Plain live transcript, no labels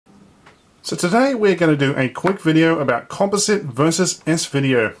So today we're going to do a quick video about composite versus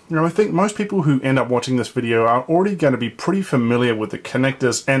S-video. Now I think most people who end up watching this video are already going to be pretty familiar with the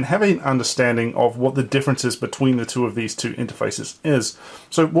connectors and have an understanding of what the differences between the two of these two interfaces is.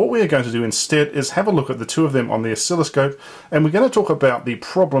 So what we are going to do instead is have a look at the two of them on the oscilloscope, and we're going to talk about the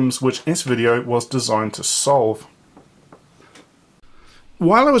problems which S-video was designed to solve.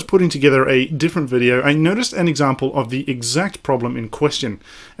 While I was putting together a different video, I noticed an example of the exact problem in question.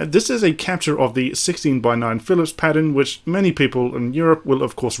 This is a capture of the 16:9 Phillips pattern, which many people in Europe will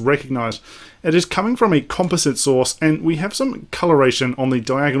of course recognize. It is coming from a composite source, and we have some coloration on the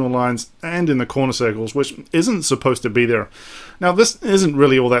diagonal lines and in the corner circles, which isn't supposed to be there. Now this isn't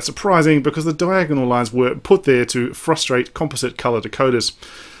really all that surprising because the diagonal lines were put there to frustrate composite color decoders.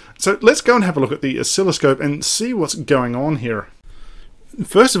 So let's go and have a look at the oscilloscope and see what's going on here.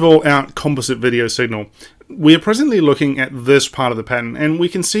 First of all, our composite video signal. We are presently looking at this part of the pattern, and we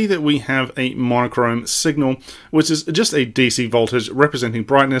can see that we have a monochrome signal, which is just a DC voltage representing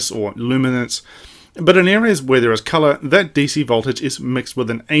brightness or luminance. But in areas where there is color, that DC voltage is mixed with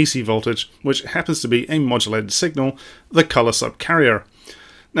an AC voltage, which happens to be a modulated signal, the color subcarrier.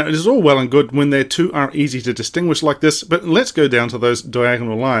 Now it is all well and good when their two are easy to distinguish like this, but let's go down to those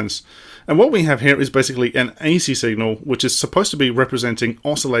diagonal lines. And what we have here is basically an AC signal, which is supposed to be representing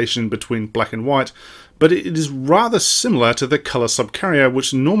oscillation between black and white, but it is rather similar to the color subcarrier,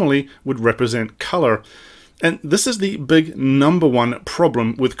 which normally would represent color. And this is the big number one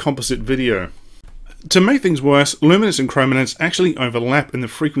problem with composite video. To make things worse, luminance and chrominance actually overlap in the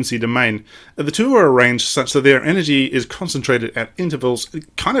frequency domain. The two are arranged such that their energy is concentrated at intervals,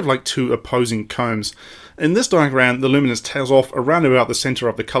 kind of like two opposing combs. In this diagram, the luminance tails off around about the center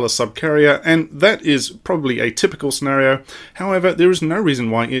of the color subcarrier, and that is probably a typical scenario. However, there is no reason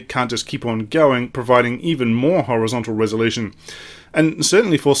why it can't just keep on going, providing even more horizontal resolution. And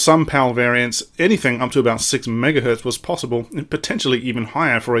certainly for some PAL variants, anything up to about 6 MHz was possible, and potentially even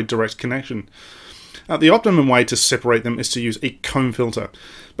higher for a direct connection. The optimum way to separate them is to use a comb filter,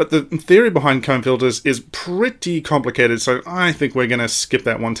 but the theory behind comb filters is pretty complicated, so I think we're going to skip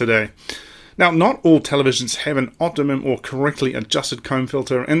that one today. Now, not all televisions have an optimum or correctly adjusted comb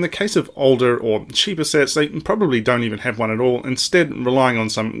filter. In the case of older or cheaper sets, they probably don't even have one at all, instead relying on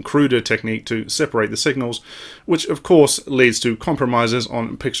some cruder technique to separate the signals, which of course leads to compromises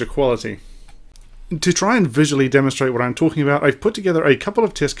on picture quality. To try and visually demonstrate what I'm talking about, I've put together a couple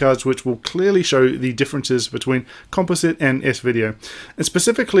of test cards which will clearly show the differences between composite and S-video. And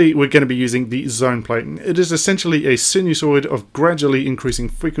specifically, we're going to be using the zone plate. It is essentially a sinusoid of gradually increasing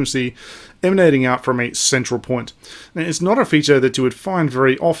frequency emanating out from a central point. Now, it's not a feature that you would find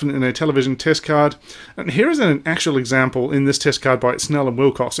very often in a television test card. And here is an actual example in this test card by Snell and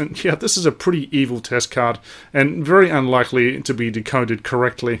Wilcox. And yeah, this is a pretty evil test card and very unlikely to be decoded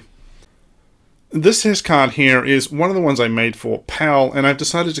correctly. This test card here is one of the ones I made for PAL, and I've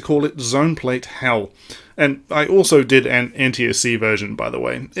decided to call it Zone Plate Hell. And I also did an NTSC version, by the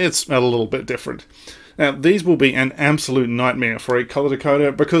way. It's a little bit different. Now, these will be an absolute nightmare for a color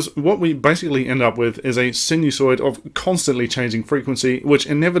decoder because what we basically end up with is a sinusoid of constantly changing frequency, which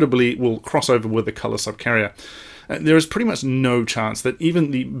inevitably will cross over with the color subcarrier. There is pretty much no chance that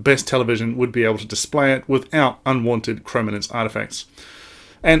even the best television would be able to display it without unwanted chrominance artifacts.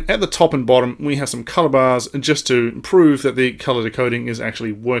 And at the top and bottom, we have some color bars just to prove that the color decoding is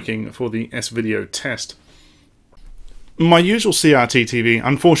actually working for the S-video test. My usual CRT TV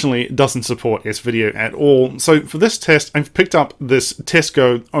unfortunately doesn't support S-video at all, so for this test I've picked up this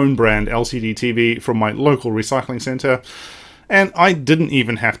Tesco own brand LCD TV from my local recycling centre, and I didn't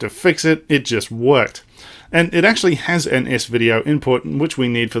even have to fix it, it just worked. And it actually has an S-video input which we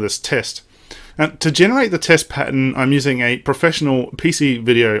need for this test. Now, to generate the test pattern, I'm using a professional PC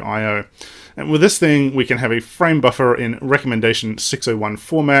video I/O. And with this thing, we can have a frame buffer in recommendation 601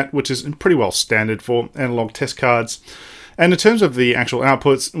 format, which is pretty well standard for analog test cards. And in terms of the actual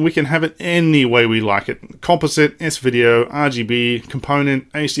outputs, we can have it any way we like it. Composite, S-video, RGB,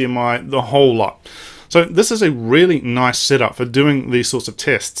 component, HDMI, the whole lot. So this is a really nice setup for doing these sorts of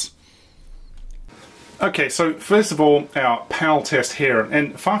tests. Okay, so first of all, our PAL test here,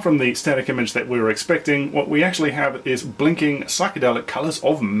 and far from the static image that we were expecting, what we actually have is blinking psychedelic colors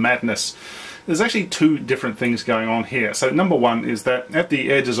of madness. There's actually two different things going on here. So number one is that at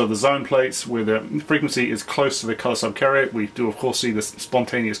the edges of the zone plates, where the frequency is close to the color subcarrier, we do of course see this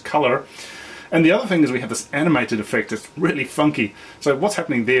spontaneous color. And the other thing is we have this animated effect that's really funky. So what's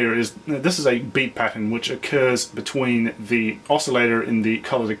happening there is, this is a beat pattern which occurs between the oscillator in the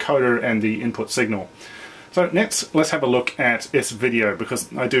color decoder and the input signal. So next, let's have a look at S-video,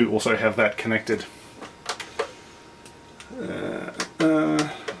 because I do also have that connected.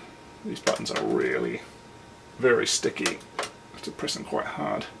 These buttons are really very sticky. I have to press them quite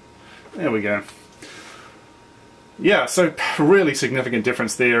hard. There we go. Yeah, so really significant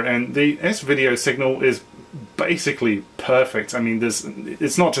difference there, and the S-Video signal is basically perfect. I mean,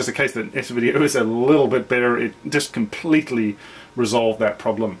 it's not just a case that S-Video is a little bit better, it just completely resolved that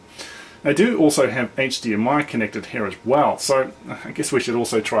problem. I do also have HDMI connected here as well, so I guess we should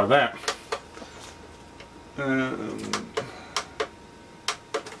also try that. Come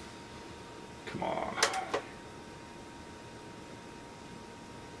on.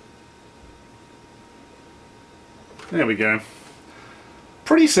 There we go.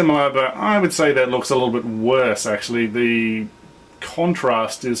 Pretty similar, but I would say that looks a little bit worse actually. The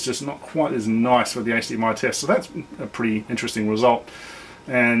contrast is just not quite as nice with the HDMI test, so that's a pretty interesting result.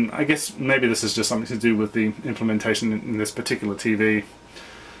 And I guess maybe this is just something to do with the implementation in this particular TV.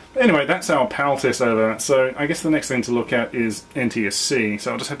 But anyway, that's our PAL test over, so I guess the next thing to look at is NTSC,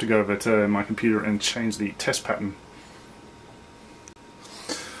 so I'll just have to go over to my computer and change the test pattern.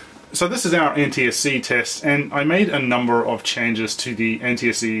 So this is our NTSC test, and I made a number of changes to the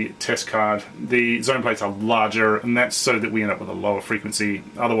NTSC test card. The zone plates are larger, and that's so that we end up with a lower frequency,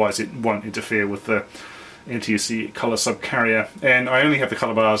 otherwise it won't interfere with the NTSC color subcarrier. And I only have the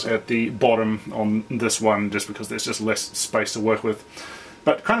color bars at the bottom on this one just because there's just less space to work with.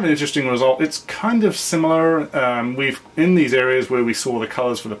 But kind of an interesting result. It's kind of similar. In these areas where we saw the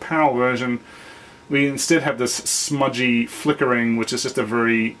colors for the PAL version, we instead have this smudgy flickering, which is just a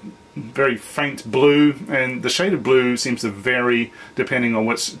very faint blue, and the shade of blue seems to vary depending on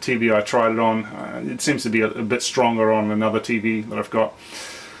which TV I tried it on. It seems to be a bit stronger on another TV that I've got.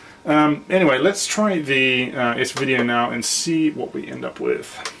 Anyway, let's try the S-Video now and see what we end up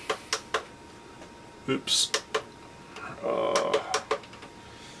with. Oops.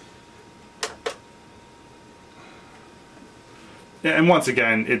 Yeah, and once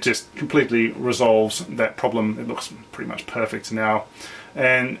again, it just completely resolves that problem. It looks pretty much perfect now.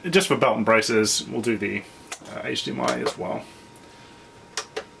 And just for belt and braces, we'll do the HDMI as well.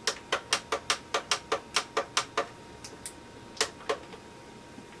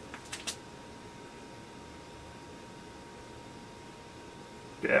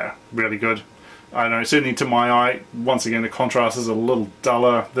 Yeah, really good. I don't know, certainly to my eye, once again, the contrast is a little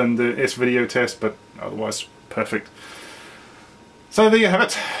duller than the S-Video test, but otherwise perfect. So there you have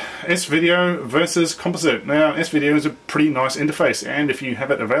it, S-Video versus Composite. Now, S-Video is a pretty nice interface, and if you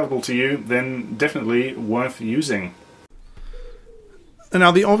have it available to you, then definitely worth using.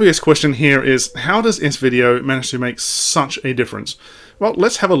 Now, the obvious question here is, how does S-Video manage to make such a difference? Well,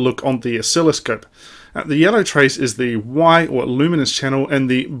 let's have a look on the oscilloscope. The yellow trace is the Y or luminous channel, and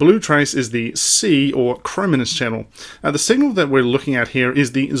the blue trace is the C or chrominous channel. The signal that we're looking at here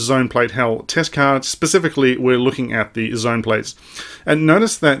is the zone plate hell test card. Specifically, we're looking at the zone plates. And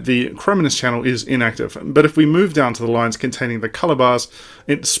notice that the chrominous channel is inactive, but if we move down to the lines containing the color bars,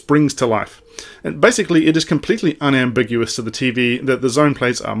 it springs to life. And basically, it is completely unambiguous to the TV that the zone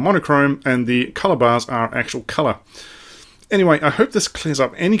plates are monochrome and the color bars are actual color. Anyway, I hope this clears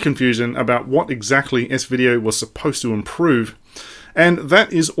up any confusion about what exactly S-Video was supposed to improve. And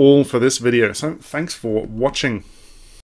that is all for this video, so thanks for watching.